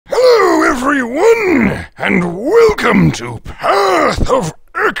everyone, and welcome to Path of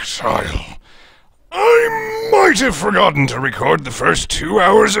Exile. I might have forgotten to record the first 2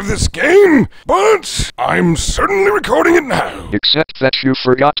 hours of this game, but I'm certainly recording it now. Except that you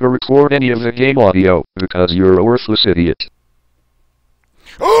forgot to record any of the game audio, because you're a worthless idiot.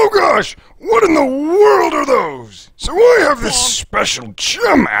 Oh gosh, what in the world are those? So I have this special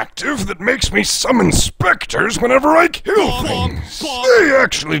gem active that makes me summon specters whenever I kill things. They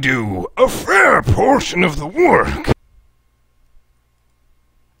actually do a fair portion of the work.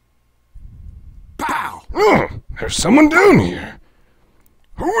 Pow! Oh, there's someone down here.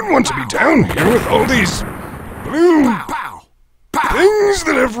 Who would want to be down here with all these blue Pow! Pow! things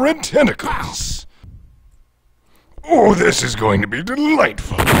that have red tentacles? Oh, this is going to be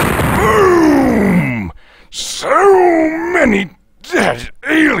delightful. Boom! So many dead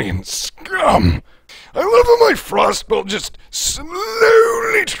alien scum. I love how my frostbolt just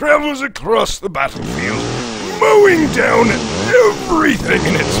slowly travels across the battlefield, mowing down everything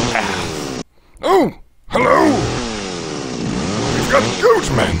in its path. Oh, hello. We've got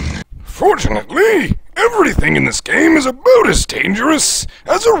goatmen. Fortunately, everything in this game is about as dangerous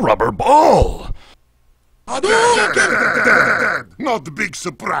as a rubber ball. Hadouken! Not the big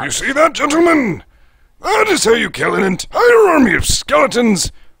surprise. You see that, gentlemen? That is how you kill an entire army of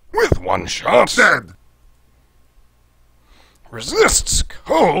skeletons with one shot. Dead. Resists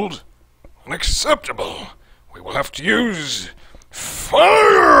cold? Unacceptable. We will have to use fire!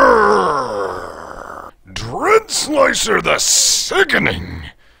 Dread Slicer the Sickening.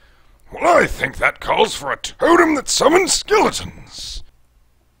 Well, I think that calls for a totem that summons skeletons.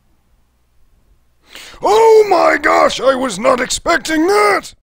 Oh my gosh, I was not expecting that!